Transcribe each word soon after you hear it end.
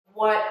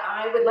What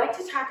I would like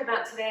to talk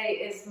about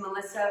today is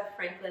Melissa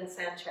Franklin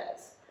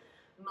Sanchez.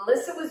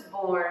 Melissa was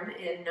born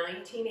in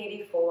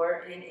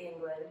 1984 in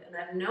England, and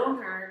I've known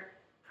her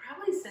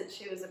probably since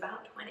she was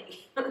about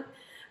 20.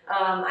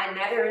 I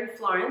met her in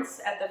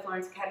Florence at the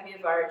Florence Academy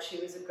of Art.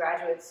 She was a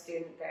graduate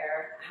student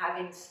there,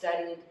 having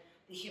studied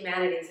the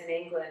humanities in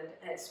England,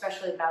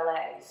 especially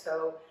ballet.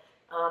 So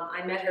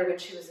I met her when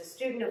she was a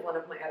student of one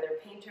of my other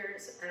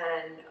painters,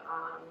 and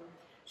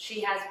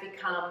she has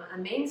become a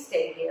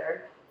mainstay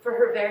here for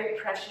her very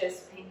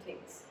precious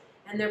paintings.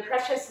 And they're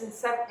precious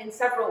in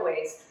several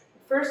ways.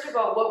 First of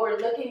all, what we're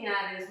looking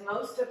at is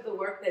most of the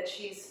work that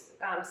she's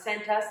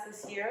sent us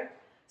this year.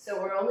 So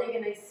we're only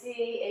going to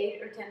see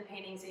 8 or 10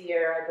 paintings a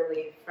year, I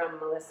believe, from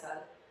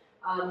Melissa.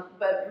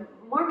 But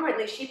more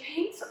importantly, she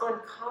paints on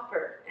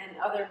copper and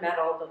other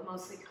metal, but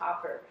mostly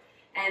copper.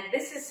 And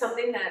this is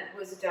something that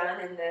was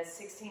done in the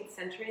 16th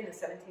century and the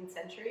 17th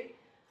century,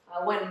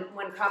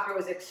 when copper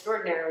was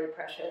extraordinarily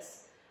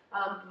precious.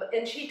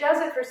 And she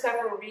does it for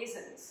several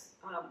reasons.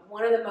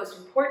 One of the most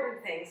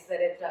important things that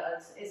it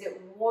does is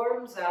it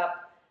warms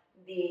up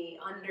the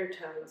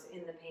undertones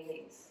in the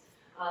paintings.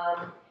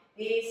 I'm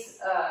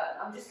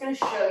just going to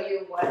show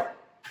you what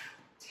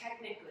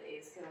technically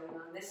is going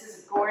on. This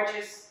is a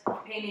gorgeous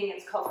painting.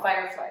 It's called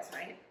Fireflies,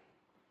 right?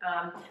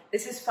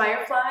 This is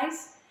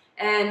Fireflies,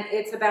 and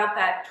it's about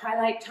that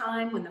twilight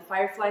time when the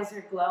fireflies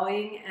are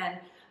glowing. And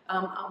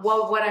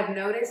well, what I've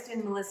noticed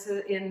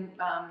in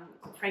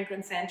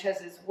Franklin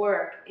Sanchez's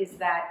work is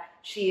that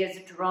she is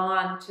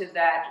drawn to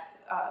that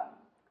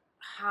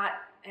hot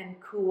and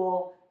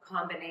cool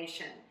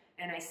combination,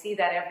 and I see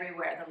that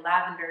everywhere, the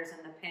lavenders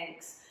and the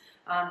pinks.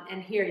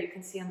 And here you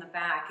can see on the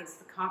back is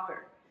the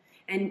copper.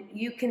 And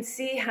you can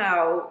see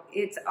how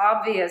it's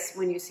obvious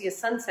when you see a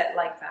sunset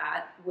like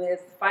that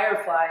with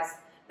fireflies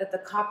that the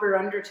copper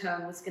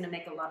undertone was going to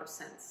make a lot of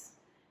sense.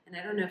 And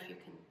I don't know if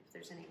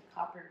there's any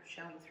copper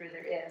showing through.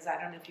 There is.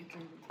 I don't know if you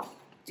can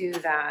do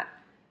that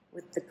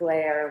with the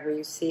glare where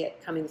you see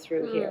it coming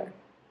through here.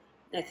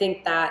 I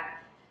think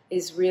that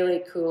is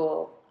really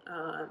cool.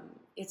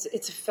 It's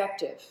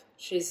effective.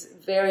 She's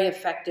very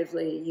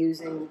effectively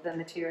using the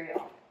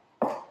material.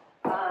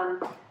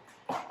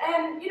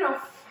 And, you know,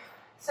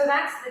 so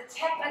that's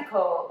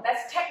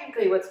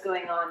technically what's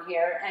going on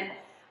here. And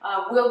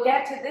we'll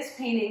get to this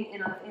painting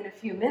in a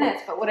few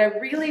minutes, but what I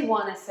really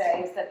want to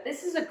say is that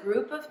this is a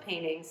group of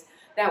paintings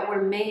that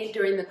were made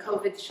during the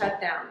COVID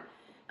shutdown.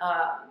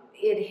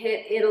 It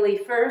hit Italy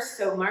first,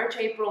 so March,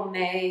 April,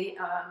 May,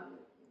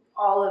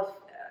 all of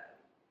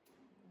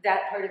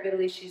that part of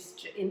Italy, she's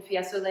in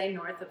Fiesole,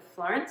 north of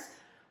Florence,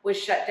 was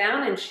shut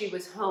down, and she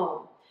was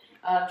home.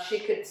 She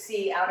could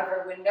see out of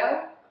her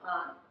window,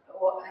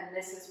 and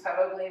this is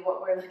probably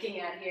what we're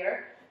looking at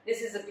here.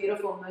 This is a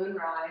beautiful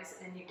moonrise,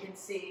 and you can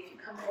see, if you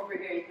come over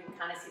here, you can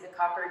kind of see the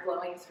copper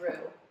glowing through.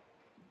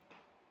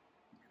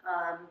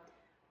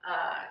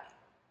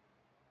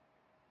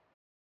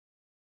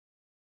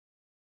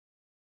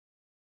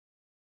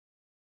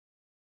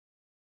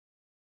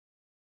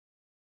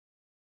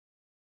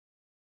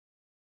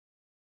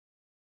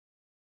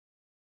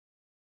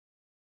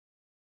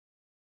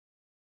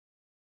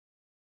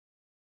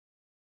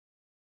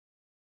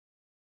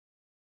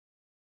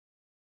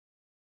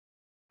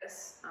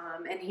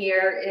 And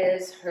here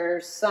is her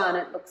son,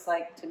 it looks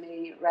like to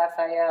me,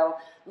 Raphael,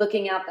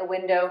 looking out the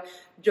window.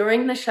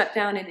 During the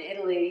shutdown in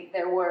Italy,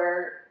 there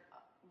were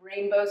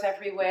rainbows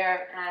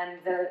everywhere and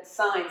the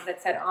signs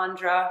that said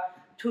Andra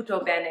tutto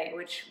bene,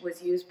 which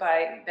was used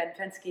by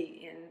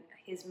Benfensky in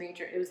his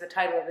major, it was the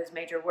title of his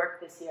major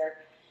work this year.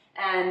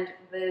 And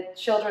the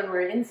children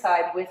were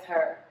inside with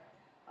her.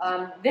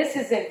 This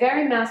is a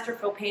very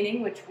masterful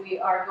painting, which we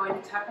are going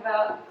to talk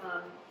about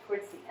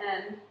towards the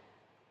end.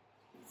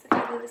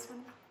 This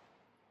one?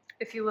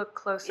 If you look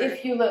closer.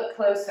 If you look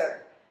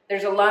closer,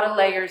 there's a lot of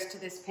layers to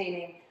this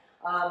painting.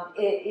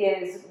 It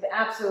is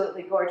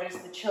absolutely gorgeous.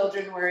 The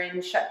children were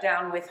in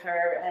shutdown with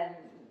her, and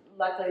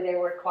luckily they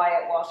were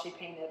quiet while she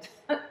painted.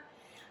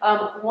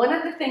 One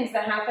of the things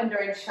that happened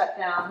during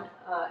shutdown,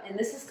 and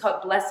this is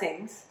called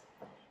blessings,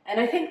 and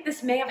I think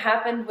this may have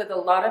happened with a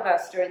lot of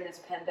us during this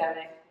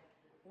pandemic.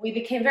 We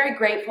became very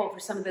grateful for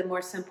some of the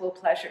more simple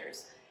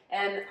pleasures.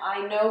 And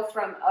I know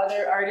from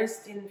other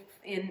artists in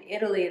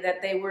Italy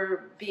that they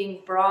were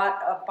being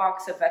brought a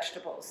box of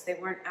vegetables. They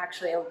weren't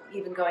actually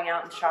even going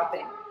out and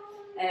shopping.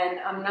 And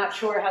I'm not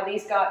sure how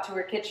these got to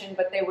her kitchen,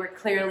 but they were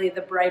clearly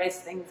the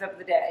brightest things of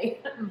the day.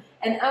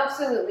 And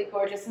absolutely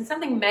gorgeous. And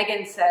something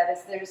Megan said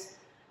is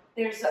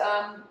there's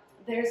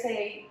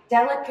a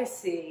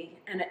delicacy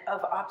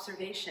of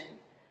observation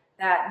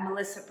that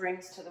Melissa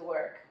brings to the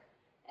work.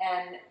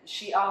 And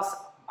she also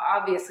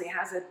obviously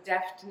has a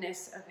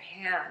deftness of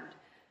hand.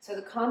 So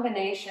the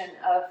combination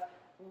of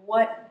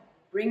what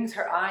brings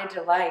her eye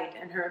delight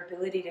and her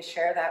ability to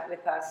share that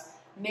with us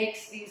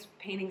makes these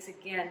paintings,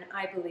 again,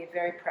 I believe,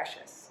 very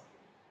precious.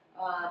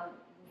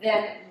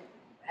 Then,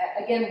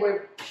 again,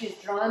 she's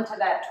drawn to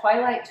that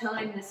twilight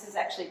time. This is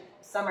actually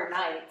summer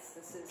nights.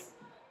 This is,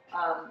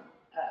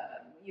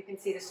 you can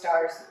see the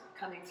stars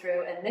coming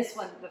through. And this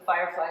one, the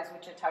fireflies,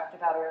 which I talked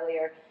about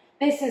earlier,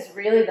 this is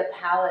really the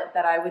palette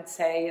that I would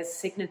say is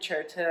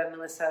signature to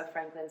Melissa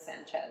Franklin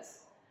Sanchez.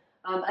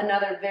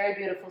 Another very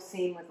beautiful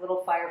scene with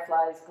little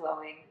fireflies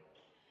glowing.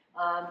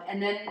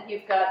 And then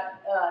you've got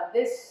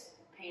this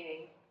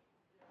painting,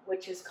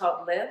 which is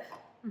called Live.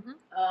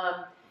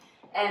 Mm-hmm.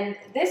 And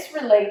this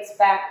relates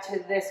back to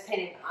this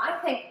painting. I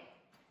think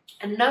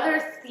another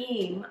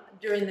theme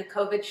during the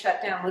COVID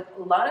shutdown with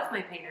a lot of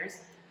my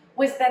painters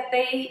was that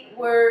they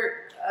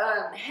were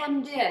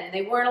hemmed in.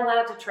 They weren't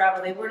allowed to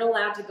travel. They weren't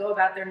allowed to go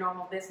about their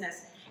normal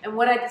business. And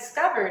what I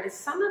discovered is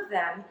some of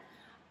them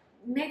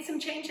made some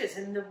changes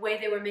in the way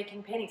they were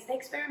making paintings. They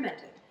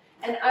experimented.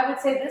 And I would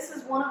say this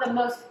is one of the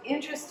most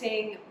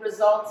interesting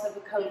results of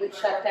the COVID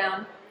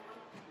shutdown.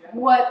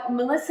 What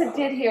Melissa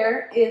did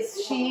here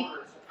is she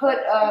put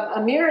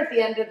a mirror at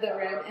the end of the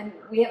room, and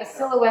we have a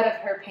silhouette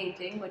of her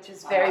painting, which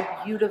is very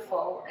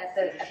beautiful.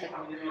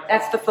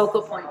 That's the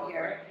focal point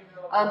here.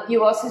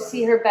 You also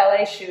see her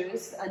ballet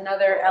shoes,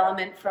 another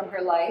element from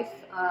her life.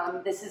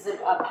 This is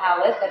a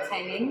palette that's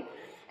hanging.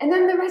 And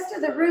then the rest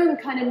of the room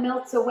kind of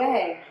melts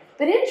away.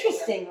 But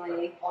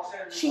interestingly,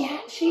 she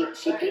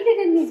painted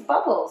in these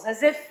bubbles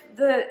as if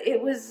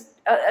it was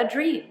a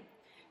dream.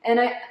 And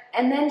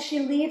then she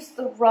leaves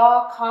the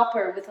raw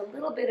copper with a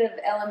little bit of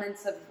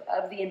elements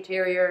of the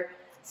interior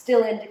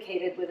still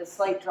indicated with a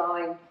slight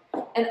drawing.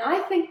 And I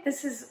think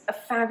this is a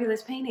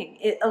fabulous painting.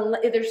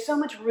 There's so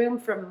much room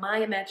for my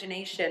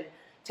imagination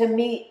to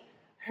meet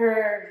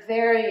her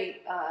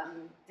very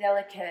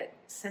delicate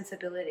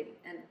sensibility.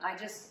 And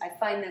I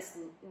find this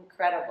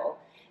incredible.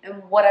 And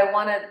what I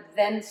want to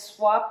then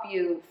swap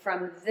you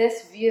from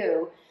this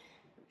view,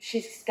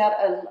 she's got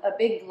a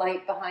big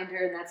light behind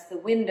her, and that's the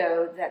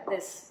window that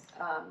this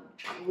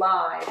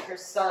Live, her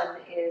son,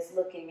 is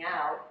looking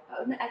out.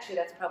 Oh, actually,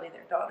 that's probably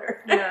their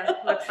daughter. Yeah,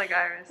 looks like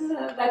Iris.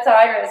 That's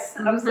Iris.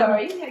 I'm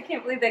sorry. I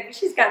can't believe that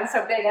she's gotten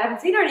so big. I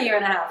haven't seen her in a year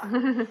and a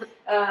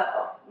half.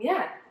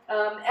 Yeah.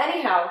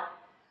 Anyhow,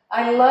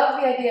 I love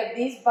the idea of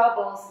these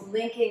bubbles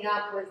linking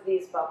up with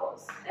these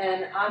bubbles.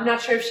 And I'm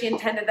not sure if she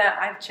intended that.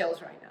 I have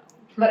chills right now.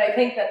 But I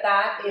think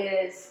that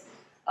is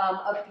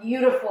a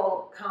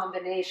beautiful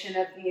combination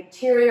of the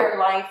interior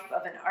life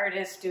of an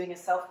artist doing a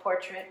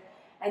self-portrait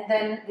and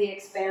then the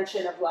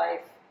expansion of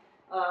life.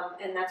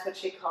 And that's what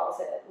she calls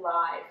it,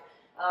 live.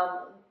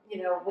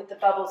 You know, with the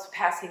bubbles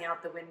passing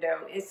out the window.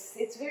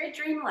 It's very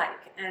dreamlike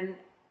and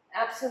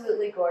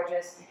absolutely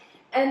gorgeous.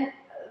 And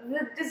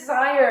the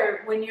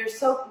desire, when you're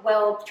so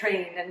well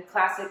trained and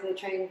classically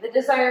trained, the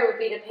desire would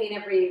be to paint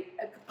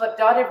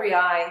dot every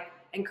I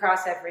and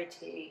cross every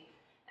T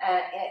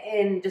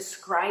in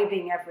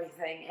describing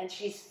everything. And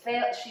she's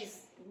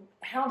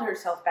held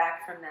herself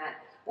back from that,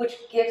 which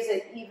gives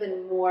it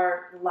even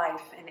more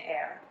life and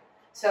air.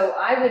 So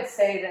I would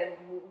say that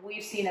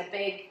we've seen a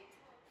big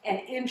and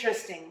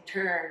interesting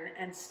turn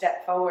and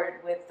step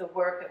forward with the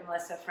work of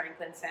Melissa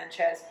Franklin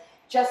Sanchez,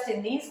 just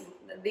in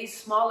these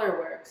smaller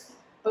works.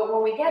 But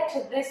when we get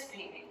to this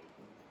painting,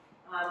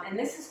 and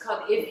this is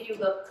called If You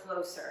Look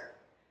Closer,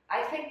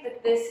 I think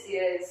that this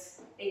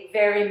is a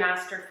very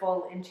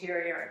masterful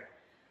interior.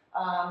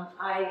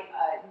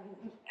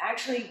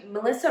 Actually,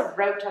 Melissa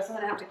wrote to us, I'm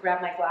going to have to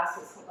grab my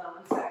glasses, hold on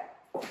one sec.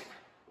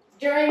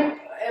 During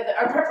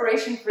our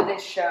preparation for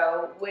this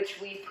show, which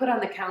we put on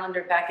the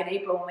calendar back in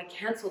April when we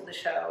canceled the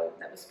show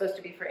that was supposed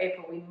to be for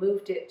April, we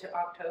moved it to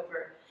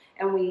October.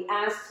 And we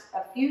asked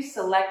a few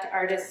select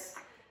artists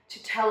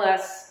to tell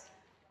us,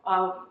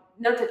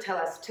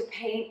 to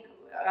paint,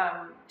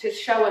 to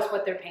show us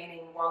what they're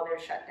painting while they're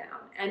shut down,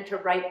 and to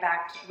write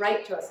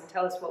to us and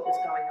tell us what was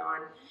going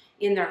on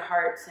in their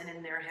hearts and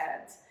in their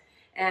heads.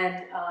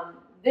 And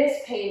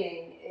this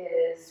painting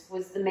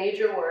was the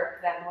major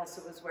work that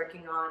Melissa was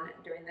working on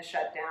during the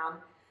shutdown.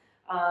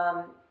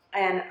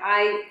 And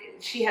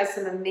she has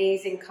some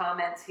amazing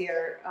comments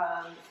here.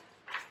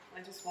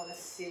 I just want to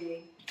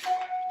see.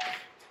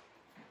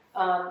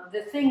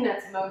 The thing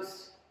that's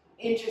most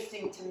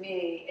interesting to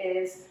me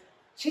is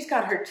she's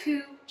got her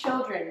two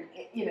children,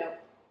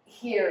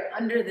 here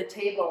under the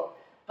table.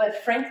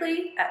 But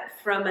frankly,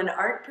 from an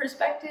art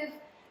perspective,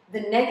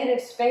 the negative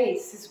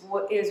space is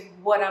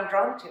what I'm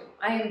drawn to.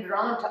 I am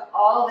drawn to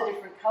all the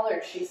different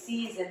colors she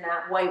sees in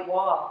that white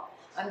wall.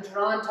 I'm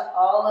drawn to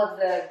all of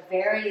the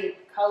varied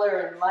color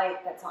and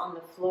light that's on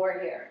the floor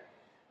here.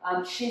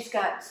 She's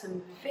got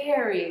some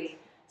very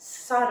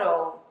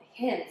subtle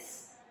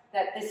hints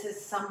that this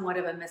is somewhat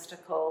of a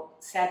mystical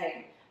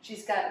setting.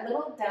 She's got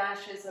little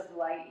dashes of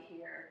light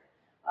here.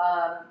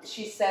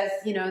 She says,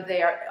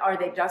 are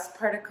they dust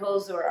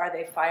particles, or are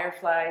they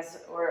fireflies,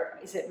 or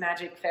is it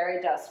magic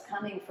fairy dust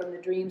coming from the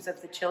dreams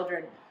of the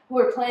children who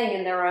are playing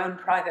in their own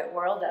private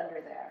world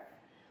under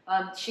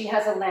there? She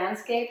has a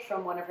landscape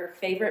from one of her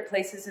favorite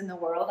places in the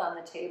world on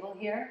the table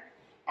here.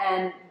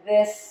 And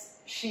this,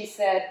 she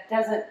said,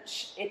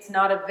 it's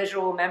not a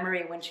visual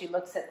memory when she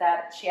looks at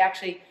that. She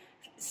actually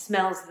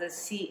smells the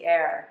sea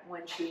air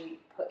when she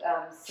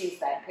sees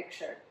that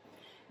picture.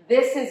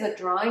 This is a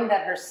drawing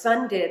that her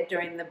son did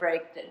during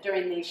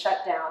the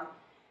shutdown,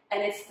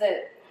 and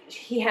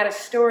he had a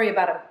story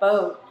about a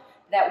boat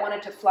that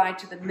wanted to fly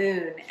to the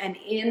moon, and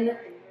in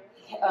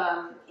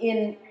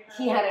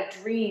he had a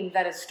dream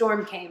that a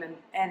storm came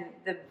and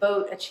the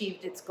boat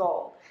achieved its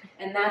goal.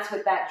 And that's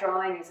what that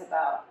drawing is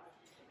about.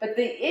 But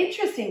the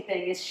interesting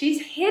thing is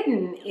she's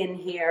hidden in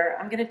here.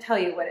 I'm going to tell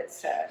you what it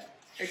said.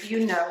 Or do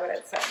you know what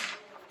it said?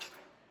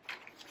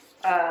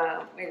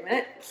 Wait a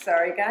minute.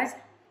 Sorry, guys.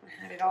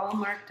 I had it all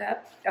marked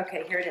up.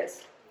 Okay, here it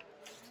is.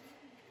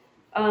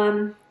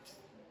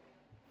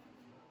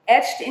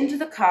 Etched into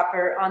the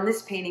copper on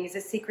this painting is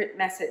a secret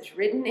message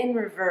written in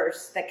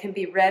reverse that can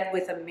be read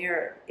with a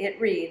mirror. It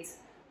reads,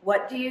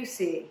 "What do you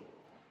see?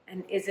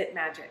 And is it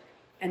magic?"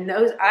 And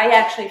those, I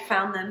actually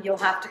found them. You'll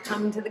have to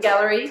come to the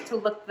gallery to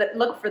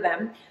look for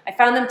them. I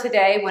found them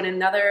today when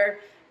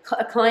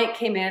a client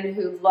came in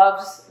who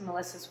loves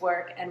Melissa's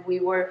work, and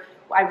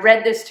I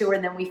read this to her,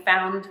 and then we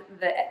found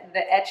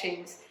the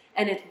etchings.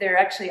 And they're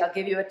actually, I'll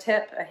give you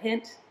a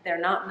hint, they're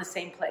not in the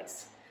same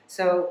place.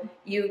 So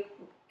you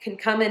can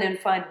come in and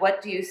find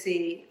what do you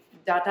see, ...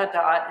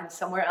 and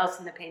somewhere else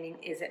in the painting,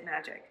 is it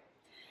magic?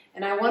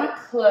 And I want to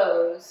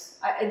close,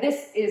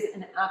 this is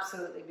an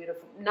absolutely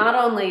beautiful, not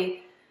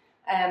only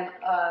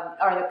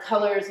are the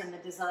colors and the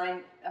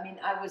design, I mean,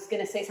 I was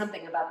going to say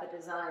something about the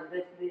design,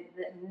 the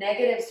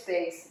negative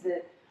space,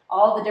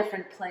 all the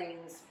different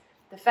planes,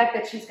 the fact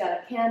that she's got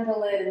a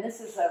candle lit, and this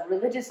is a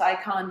religious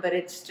icon, but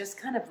it's just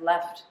kind of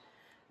left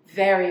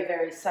very,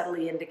 very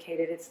subtly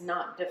indicated. It's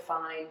not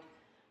defined.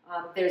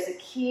 There's a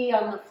key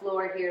on the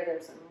floor here.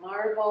 There's a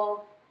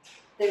marble.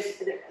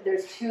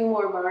 There's two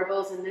more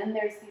marbles, and then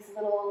there's these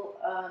little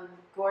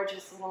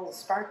gorgeous little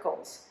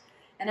sparkles.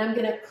 And I'm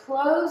going to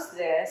close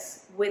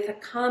this with a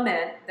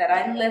comment that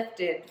I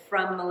lifted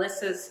from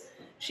Melissa's.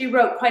 She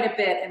wrote quite a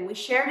bit, and we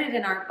shared it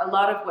in a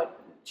lot of what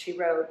she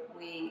wrote.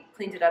 We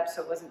cleaned it up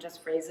so it wasn't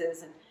just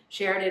phrases, and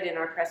shared it in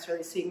our press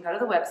release. So you can go to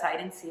the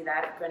website and see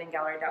that at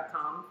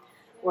grenninggallery.com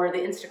or the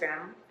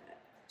Instagram.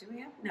 Do we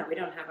have? No, we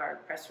don't have our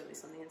press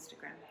release on the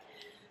Instagram.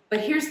 But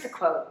here's the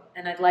quote,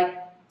 and I'd like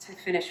to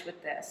finish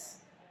with this.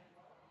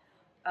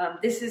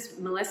 This is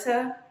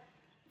Melissa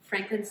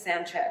Franklin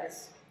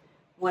Sanchez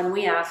when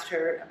we asked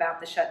her about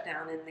the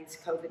shutdown in these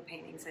COVID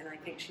paintings, and I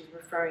think she's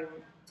referring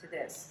to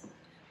this.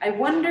 "I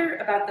wonder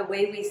about the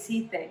way we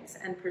see things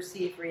and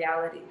perceive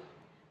reality.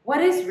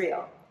 What is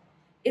real?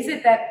 Is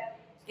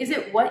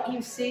it what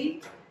you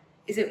see?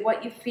 Is it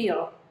what you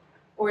feel?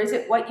 Or is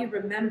it what you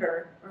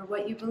remember or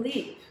what you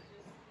believe?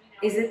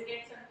 Is it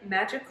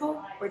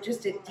magical or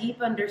just a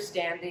deep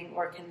understanding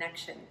or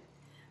connection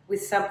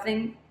with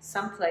something,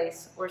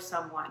 someplace, or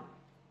someone?"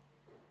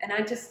 And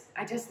I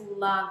just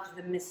love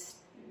the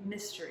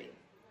mystery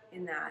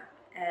in that.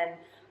 And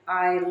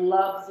I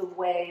love the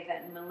way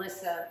that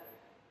Melissa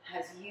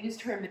has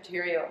used her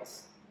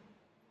materials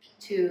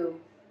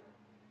to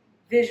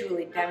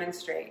visually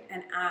demonstrate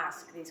and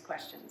ask these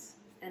questions.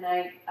 And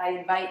I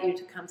invite you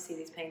to come see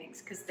these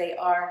paintings because they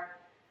are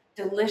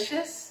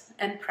delicious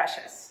and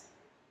precious.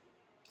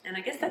 And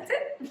I guess that's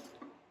it.